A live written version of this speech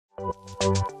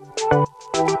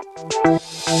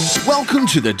Welcome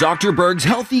to the Dr. Berg's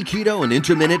Healthy Keto and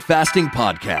Intermittent Fasting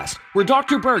Podcast, where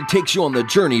Dr. Berg takes you on the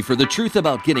journey for the truth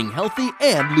about getting healthy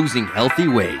and losing healthy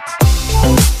weight.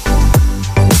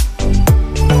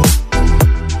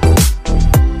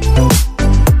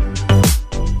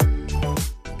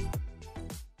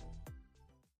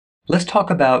 Let's talk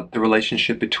about the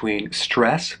relationship between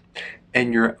stress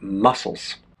and your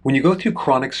muscles. When you go through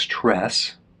chronic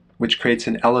stress, which creates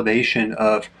an elevation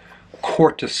of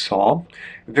cortisol,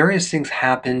 various things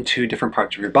happen to different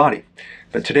parts of your body.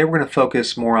 But today we're going to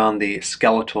focus more on the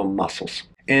skeletal muscles.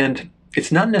 And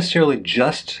it's not necessarily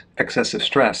just excessive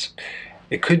stress.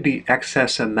 It could be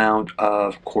excess amount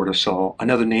of cortisol.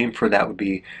 Another name for that would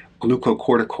be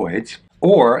glucocorticoids.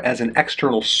 Or as an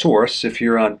external source, if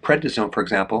you're on prednisone, for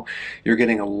example, you're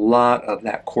getting a lot of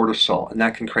that cortisol, and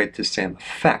that can create the same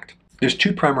effect. There's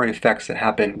two primary effects that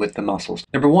happen with the muscles.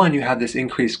 Number one, you have this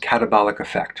increased catabolic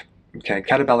effect. Okay,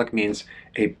 catabolic means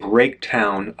a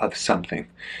breakdown of something.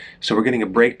 So we're getting a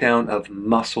breakdown of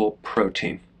muscle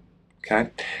protein.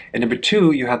 Okay, and number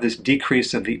two, you have this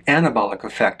decrease of the anabolic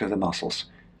effect of the muscles.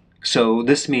 So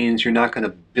this means you're not going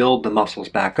to build the muscles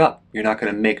back up. You're not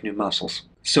going to make new muscles.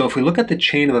 So if we look at the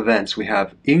chain of events, we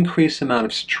have increased amount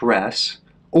of stress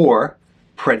or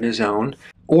prednisone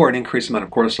or an increased amount of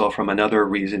cortisol from another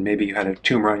reason. Maybe you had a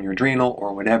tumor on your adrenal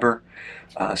or whatever.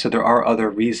 So there are other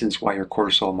reasons why your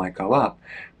cortisol might go up.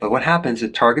 But what happens,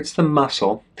 it targets the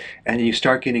muscle and you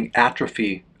start getting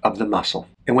atrophy of the muscle.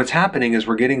 And what's happening is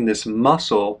we're getting this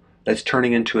muscle that's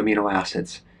turning into amino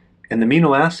acids. And the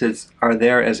amino acids are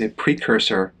there as a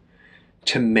precursor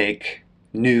to make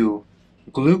new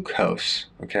glucose,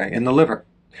 okay, in the liver.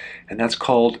 And that's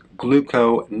called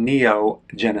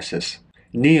gluconeogenesis.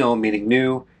 Neo meaning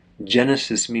new,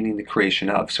 genesis meaning the creation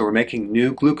of. So we're making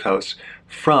new glucose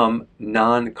from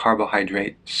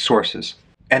non-carbohydrate sources.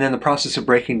 And in the process of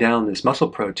breaking down this muscle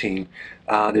protein,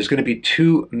 there's going to be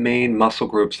two main muscle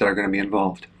groups that are going to be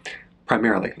involved.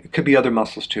 Primarily. It could be other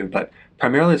muscles too, but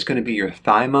primarily it's going to be your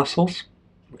thigh muscles,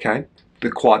 okay,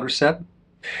 the quadricep,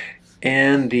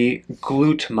 and the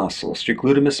glute muscles, your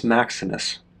gluteus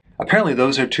maximus. Apparently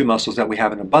those are two muscles that we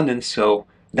have in abundance, so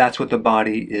that's what the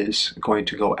body is going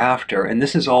to go after. And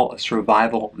this is all a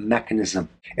survival mechanism.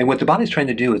 And what the body's trying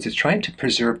to do is it's trying to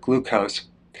preserve glucose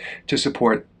to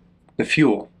support the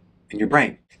fuel in your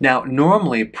brain. Now,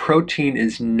 normally protein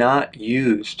is not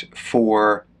used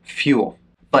for fuel.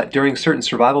 But during certain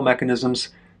survival mechanisms,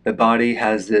 the body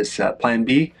has this plan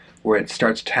B where it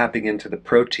starts tapping into the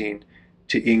protein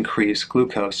to increase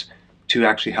glucose to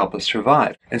actually help us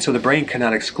survive. And so the brain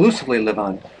cannot exclusively live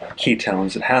on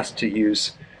ketones. It has to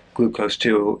use glucose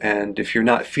too. And if you're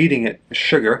not feeding it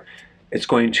sugar, it's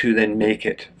going to then make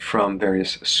it from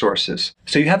various sources.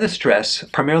 So you have this stress,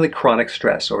 primarily chronic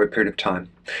stress over a period of time,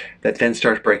 that then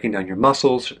starts breaking down your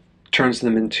muscles, turns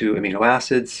them into amino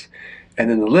acids, and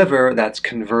in the liver, that's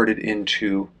converted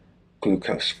into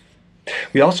glucose.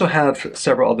 We also have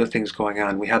several other things going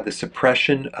on. We have the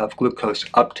suppression of glucose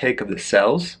uptake of the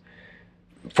cells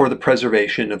for the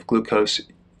preservation of glucose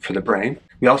for the brain.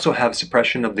 We also have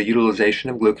suppression of the utilization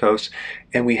of glucose,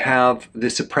 and we have the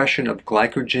suppression of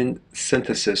glycogen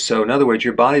synthesis. So in other words,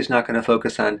 your body's not going to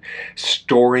focus on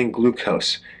storing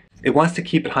glucose. It wants to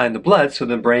keep it high in the blood so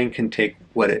the brain can take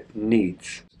what it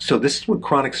needs. So this is what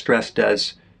chronic stress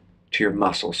does to your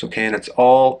muscles, okay? And it's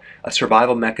all a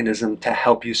survival mechanism to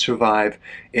help you survive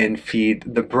and feed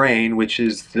the brain, which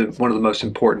is one of the most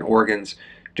important organs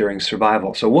during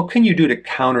survival. So what can you do to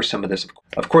counter some of this?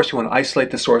 Of course, you want to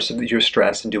isolate the source of your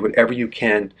stress and do whatever you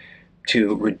can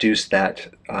to reduce that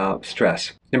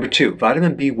stress. Number two,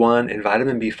 vitamin B1 and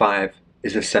vitamin B5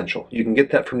 is essential. You can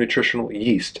get that from nutritional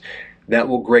yeast. That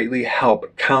will greatly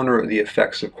help counter the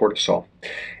effects of cortisol.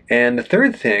 And the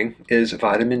third thing is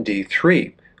vitamin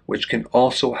D3, which can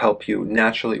also help you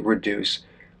naturally reduce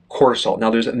cortisol. Now,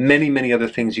 there's many, many other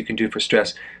things you can do for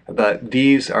stress, but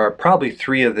these are probably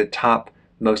three of the top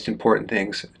most important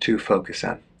things to focus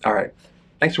on. All right,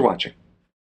 thanks for watching.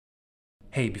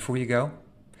 Hey, before you go,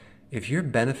 if you're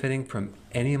benefiting from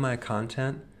any of my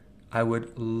content, I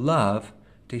would love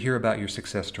to hear about your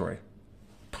success story.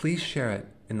 Please share it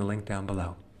in the link down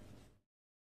below.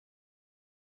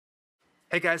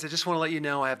 Hey guys, I just want to let you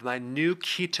know I have my new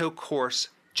keto course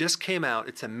just came out.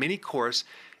 It's a mini course.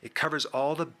 It covers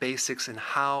all the basics and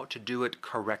how to do it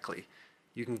correctly.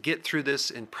 You can get through this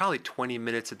in probably 20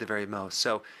 minutes at the very most.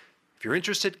 So if you're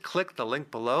interested, click the link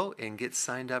below and get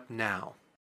signed up now.